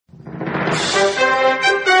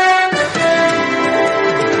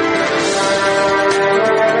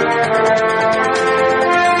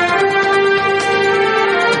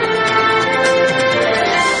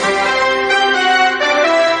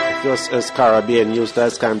is Caribbean News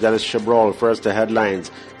Desk. I'm Dennis Chabrol. First, the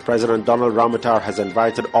headlines. President Donald Ramotar has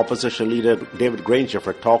invited opposition leader David Granger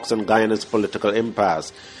for talks on Guyana's political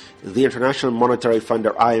impasse. The International Monetary Fund,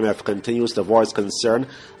 or IMF, continues to voice concern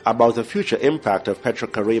about the future impact of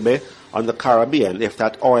Petrocaribe on the Caribbean if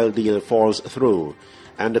that oil deal falls through.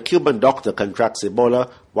 And a Cuban doctor contracts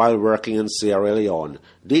Ebola while working in Sierra Leone.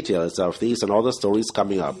 Details of these and other stories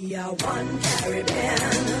coming up. We are one Caribbean,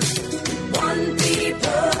 one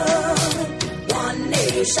people, one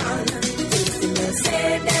nation. Facing the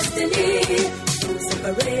same destiny. So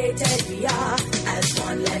separated we are as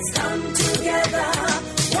one. Let's come together.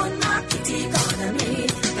 One market economy.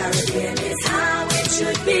 Caribbean is how it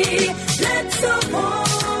should be. Let's support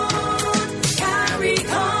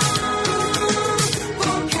CARICOM.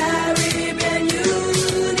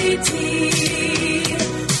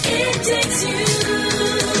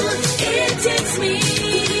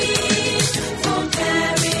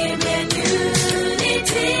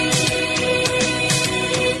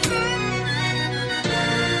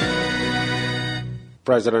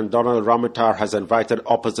 President Donald Ramotar has invited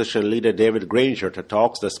opposition leader David Granger to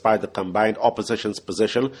talks despite the combined opposition's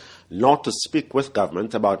position not to speak with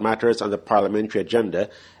government about matters on the parliamentary agenda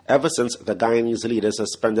ever since the Guyanese leader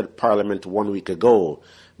suspended Parliament 1 week ago.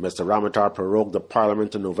 Mr. Ramotar prorogued the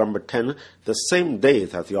Parliament on November 10, the same day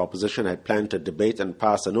that the opposition had planned to debate and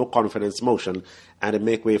pass a no-confidence motion and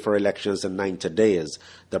make way for elections in 90 days.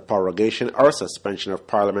 The prorogation or suspension of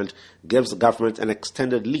Parliament gives government an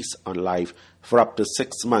extended lease on life for up to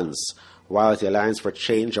 6 months, while the Alliance for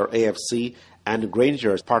Change, or AFC, and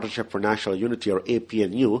Granger's Partnership for National Unity, or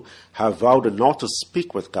APNU, have vowed not to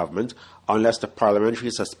speak with government unless the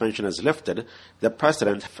parliamentary suspension is lifted. The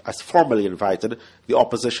President has formally invited the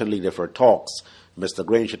opposition leader for talks. Mr.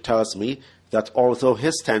 Granger tells me that although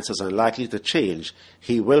his stance is unlikely to change,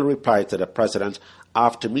 he will reply to the President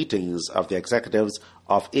after meetings of the executives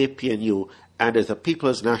of APNU and the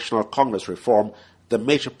People's National Congress reform, the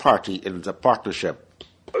major party in the partnership.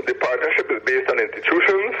 The partnership is based on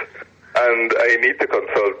institutions, and I need to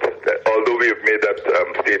consult, although we have made that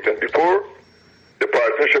statement before. The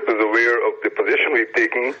partnership is aware of the position we've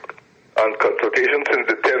taken on consultation since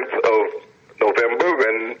the 10th of November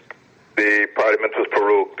when the Parliament was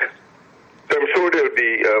prorogued. So I'm sure they'll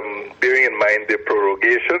be bearing in mind the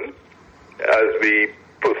prorogation as we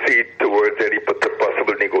proceed towards any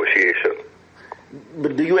possible negotiation.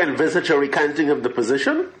 But do you envisage a recanting of the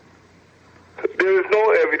position? There is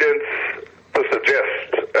no evidence to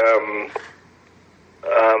suggest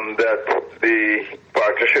that the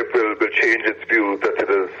partnership will change its views that it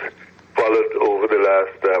has followed over the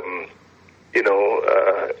last,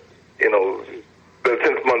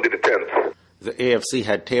 since Monday the 10th. The AFC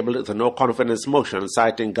had tabled the no-confidence motion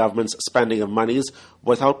citing government's spending of monies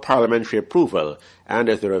without parliamentary approval and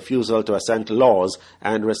the refusal to assent laws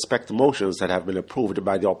and respect motions that have been approved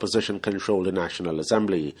by the opposition-controlled National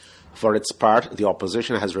Assembly. For its part, the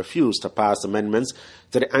opposition has refused to pass amendments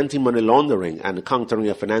to the Anti-Money Laundering and Countering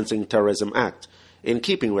of Financing Terrorism Act, in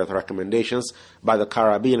keeping with recommendations by the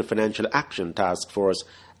Caribbean Financial Action Task Force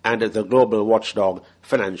and the Global Watchdog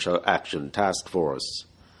Financial Action Task Force.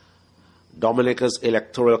 Dominica's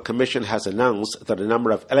Electoral Commission has announced that the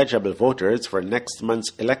number of eligible voters for next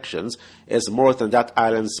month's elections is more than that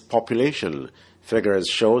island's population. Figures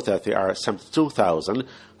show that there are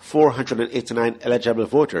 72,489 eligible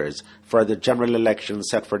voters for the general election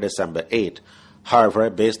set for December 8. However,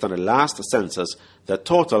 based on the last census, the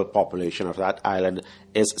total population of that island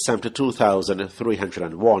is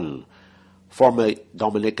 72,301. Former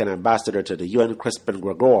Dominican ambassador to the UN, Crispin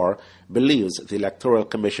Gregor, believes the Electoral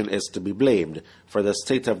Commission is to be blamed for the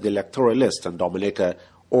state of the electoral list in Dominica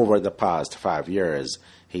over the past 5 years.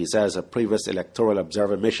 He says a previous electoral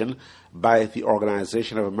observer mission by the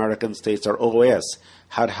Organization of American States, or OAS,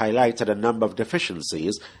 had highlighted a number of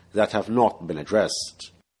deficiencies that have not been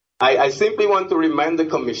addressed. I simply want to remind the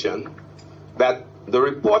Commission that the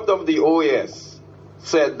report of the OAS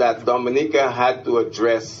said that Dominica had to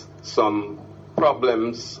address some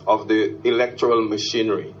problems of the electoral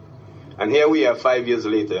machinery. And here we are 5 years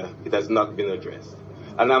later, it has not been addressed.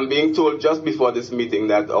 And I'm being told just before this meeting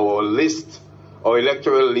that our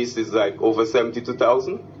electoral list is like over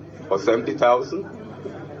 72,000 or 70,000.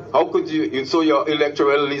 How could you, so your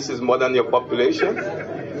electoral list is more than your population?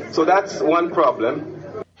 So that's one problem.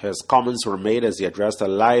 His comments were made as he addressed a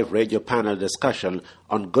live radio panel discussion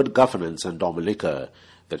on good governance in Dominica.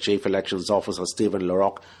 The Chief Elections Officer, Stephen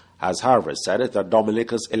LaRocque, has, however, said that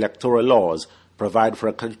Dominica's electoral laws provide for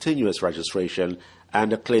a continuous registration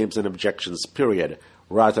and a claims and objections period,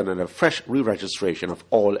 rather than a fresh re-registration of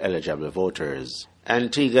all eligible voters.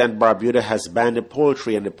 Antigua and Barbuda has banned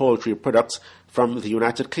poultry and poultry products from the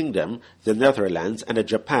United Kingdom, the Netherlands, and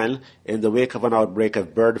Japan in the wake of an outbreak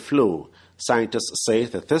of bird flu. Scientists say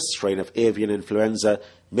that this strain of avian influenza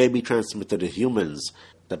may be transmitted to humans.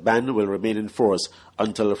 The ban will remain in force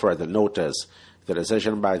until further notice. The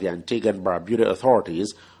decision by the Antigua and Barbuda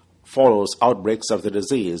authorities follows outbreaks of the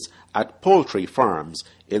disease at poultry farms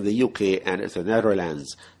in the UK and the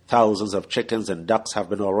Netherlands. Thousands of chickens and ducks have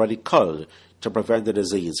been already culled to prevent the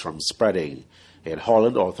disease from spreading. In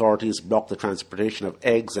Holland, authorities blocked the transportation of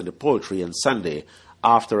eggs and poultry on Sunday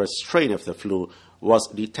after a strain of the flu was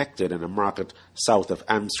detected in a market south of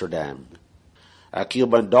Amsterdam. A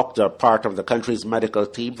Cuban doctor, part of the country's medical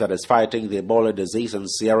team that is fighting the Ebola disease in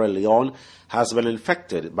Sierra Leone, has been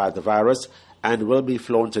infected by the virus and will be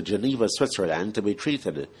flown to Geneva, Switzerland to be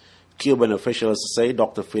treated. Cuban officials say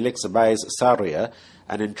Dr. Felix Baez-Sarria,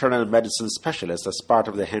 an internal medicine specialist as part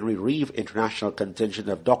of the Henry Reeve International contingent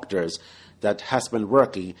of doctors that has been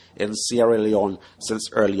working in Sierra Leone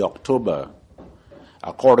since early October.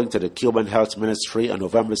 According to the Cuban Health Ministry, on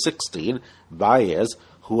November 16, Baez,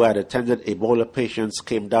 who had attended Ebola patients,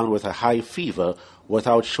 came down with a high fever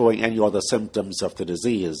without showing any other symptoms of the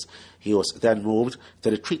disease. He was then moved to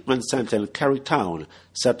the treatment center in Kerry Town,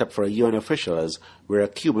 set up for UN officials, where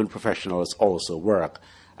Cuban professionals also work.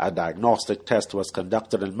 A diagnostic test was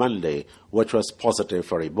conducted on Monday, which was positive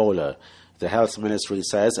for Ebola. The health ministry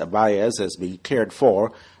says Baez is being cared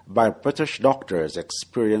for by British doctors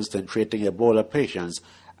experienced in treating Ebola patients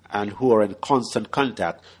and who are in constant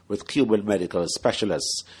contact with Cuban medical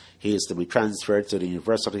specialists. He is to be transferred to the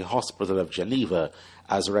University Hospital of Geneva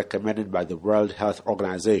as recommended by the World Health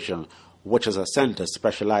Organization, which is a center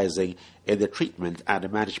specializing in the treatment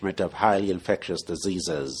and management of highly infectious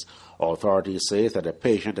diseases. Authorities say that the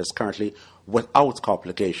patient is currently without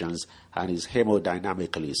complications and is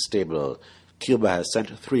hemodynamically stable. Cuba has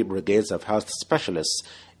sent 3 brigades of health specialists,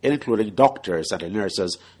 including doctors and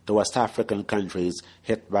nurses, to West African countries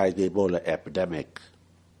hit by the Ebola epidemic.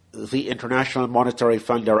 The International Monetary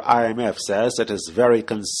Fund, or IMF, says it is very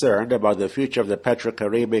concerned about the future of the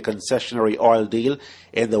Petrocaribe concessionary oil deal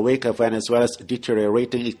in the wake of Venezuela's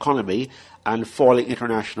deteriorating economy and falling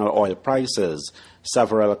international oil prices.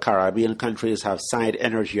 Several Caribbean countries have signed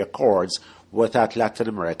energy accords with that Latin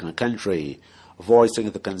American country. Voicing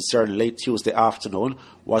the concern late Tuesday afternoon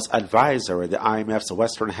was advisor in the IMF's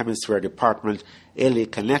Western Hemisphere Department, Eli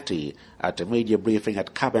Canetti, at a media briefing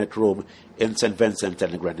at Cabinet Room in St. Vincent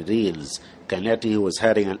and the Grenadines. Canetti, who was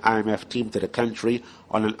heading an IMF team to the country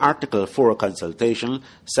on an Article 4 consultation,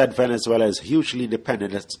 said Venezuela is hugely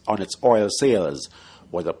dependent on its oil sales,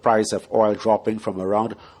 with the price of oil dropping from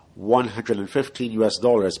around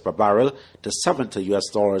 $115 per barrel to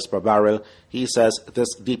 $70 per barrel. He says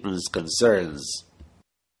this deepens concerns.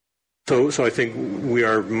 So I think we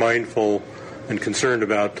are mindful and concerned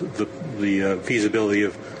about the feasibility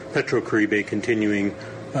of Petrocaribe continuing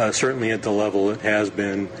certainly at the level it has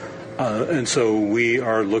been. And so we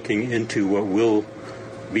are looking into what will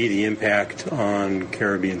be the impact on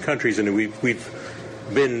Caribbean countries. And we've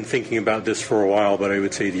been thinking about this for a while, but I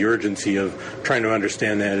would say the urgency of trying to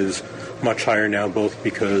understand that is much higher now, both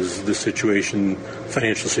because the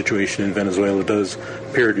financial situation in Venezuela does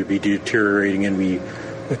appear to be deteriorating, and we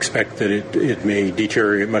expect that it may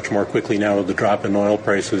deteriorate much more quickly now with the drop in oil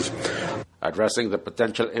prices. Addressing the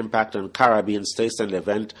potential impact on Caribbean states in the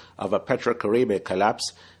event of a Petrocaribe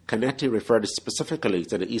collapse, Canetti referred specifically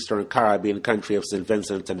to the Eastern Caribbean country of St.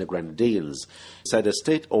 Vincent and the Grenadines. He said the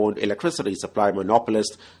state-owned electricity supply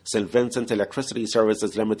monopolist St. Vincent Electricity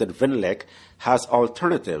Services Limited, VINLEC, has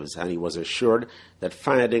alternatives, and he was assured that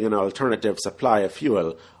finding an alternative supply of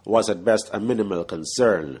fuel was at best a minimal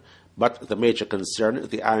concern. But the major concern,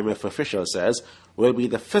 the IMF official says, will be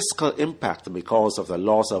the fiscal impact because of the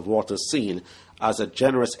loss of what is seen as a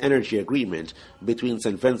generous energy agreement between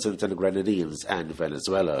St. Vincent and the Grenadines and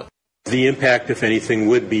Venezuela. The impact, if anything,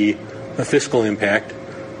 would be a fiscal impact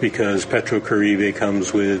because Petrocaribe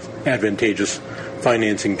comes with advantageous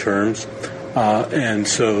financing terms. And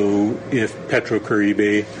so if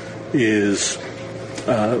Petrocaribe is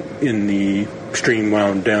in the extreme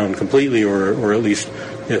wound down completely, or at least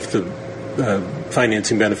if the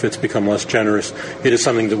financing benefits become less generous, it is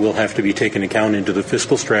something that will have to be taken account into the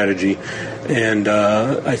fiscal strategy. And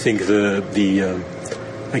I think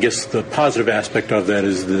I guess the positive aspect of that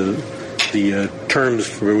is the terms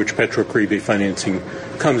for which Petrocaribe financing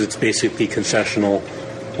comes. It's basically concessional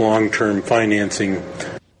long-term financing.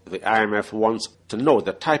 The IMF wants to know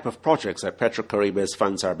the type of projects that Petrocaribe's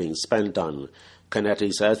funds are being spent on.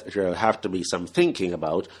 Canetti says there will have to be some thinking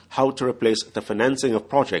about how to replace the financing of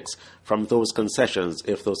projects from those concessions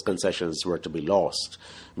if those concessions were to be lost.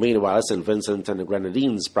 Meanwhile, St. Vincent and the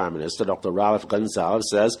Grenadines Prime Minister Dr. Ralph Gonsalves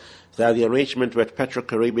says that the arrangement with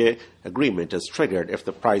Petro-Caribbean agreement is triggered if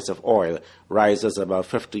the price of oil rises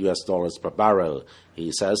above $50 per barrel.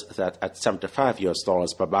 He says that at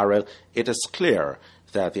 $75 per barrel, it is clear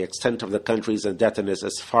that the extent of the country's indebtedness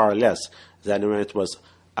is far less than when it was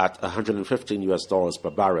at $115 per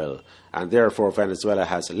barrel, and therefore Venezuela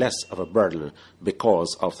has less of a burden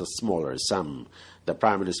because of the smaller sum. The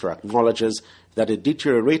Prime Minister acknowledges that a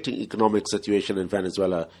deteriorating economic situation in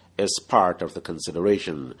Venezuela is part of the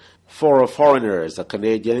consideration. 4 foreigners, a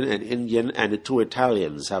Canadian, an Indian, and 2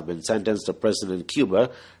 Italians, have been sentenced to prison in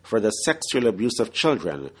Cuba for the sexual abuse of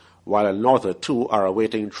children, while another 2 are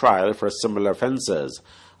awaiting trial for similar offences.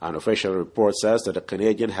 An official report says that a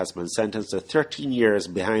Canadian has been sentenced to 13 years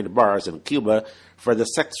behind bars in Cuba for the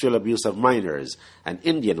sexual abuse of minors. An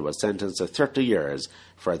Indian was sentenced to 30 years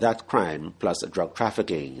for that crime plus drug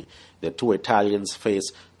trafficking. The 2 Italians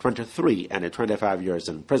face 23 and 25 years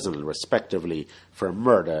in prison, respectively, for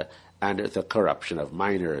murder and the corruption of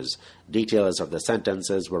minors. Details of the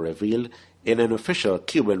sentences were revealed in an official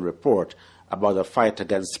Cuban report about the fight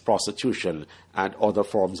against prostitution and other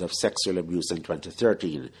forms of sexual abuse in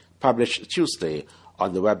 2013, published Tuesday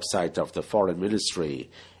on the website of the Foreign Ministry.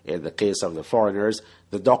 In the case of the foreigners,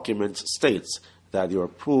 the document states that they were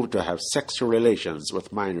proved to have sexual relations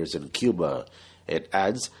with minors in Cuba. It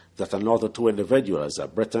adds that another 2 individuals, a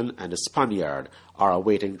Briton and a Spaniard, are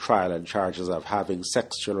awaiting trial on charges of having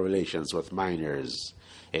sexual relations with minors.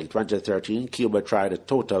 In 2013, Cuba tried a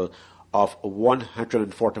total of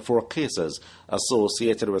 144 cases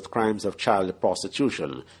associated with crimes of child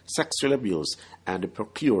prostitution, sexual abuse, and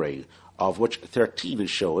procuring, of which 13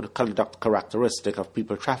 showed conduct characteristic of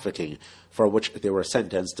people trafficking, for which they were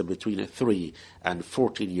sentenced to between 3 and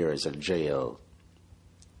 14 years in jail.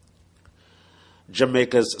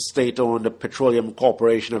 Jamaica's state-owned Petroleum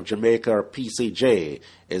Corporation of Jamaica, or PCJ,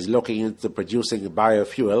 is looking into producing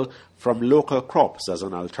biofuel from local crops as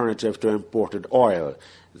an alternative to imported oil.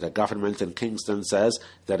 The government in Kingston says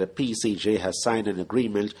that the PCJ has signed an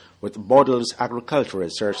agreement with Bottles Agricultural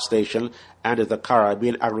Research Station and the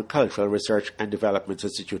Caribbean Agricultural Research and Development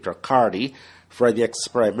Institute, or CARDI, for the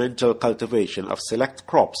experimental cultivation of select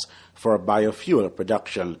crops for biofuel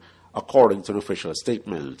production, according to an official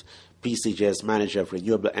statement. PCJ's manager of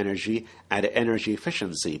renewable energy and energy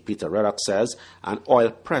efficiency, Peter Reddock, says an oil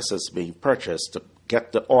press is being purchased to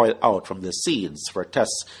get the oil out from the seeds for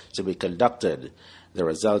tests to be conducted. The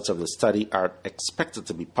results of the study are expected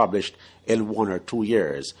to be published in 1 or 2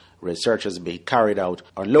 years. Research is being carried out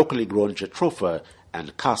on locally grown jatropha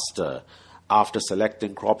and castor. After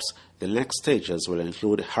selecting crops, the next stages will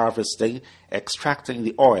include harvesting, extracting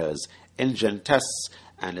the oils, engine tests,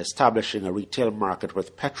 and establishing a retail market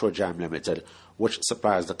with Petrojam Limited, which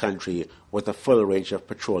supplies the country with a full range of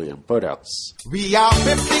petroleum products. We are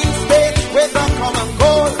 15 states with a common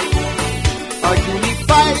goal, a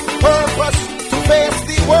unified purpose to face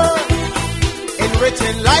the world,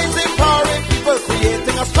 enriching lives, empowering people,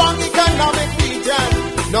 creating a strong economic region.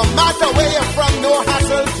 No matter where you're from, no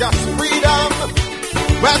hassle, just freedom.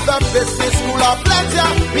 Whether business, school, or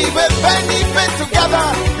pleasure, we will benefit together.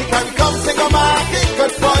 The CARICOM single market,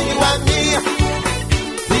 good for you and me.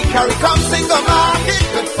 The CARICOM single market,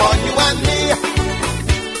 good for you and me.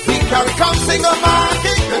 The CARICOM single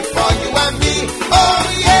market, good for you and me. Oh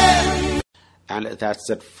yeah! And that's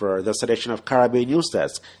it for this edition of Caribbean News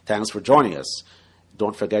Desk. Thanks for joining us.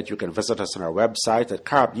 Don't forget you can visit us on our website at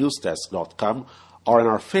caribnewsdesk.com or on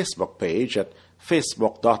our Facebook page at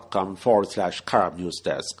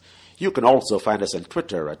facebook.com/CaribNewsDesk. You can also find us on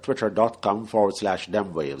Twitter at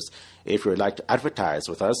twitter.com/demwaves. If you would like to advertise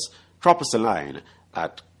with us, drop us a line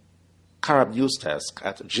at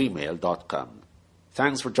caribnewsdesk@gmail.com.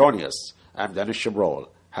 Thanks for joining us. I'm Dennis Chabrol.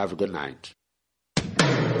 Have a good night.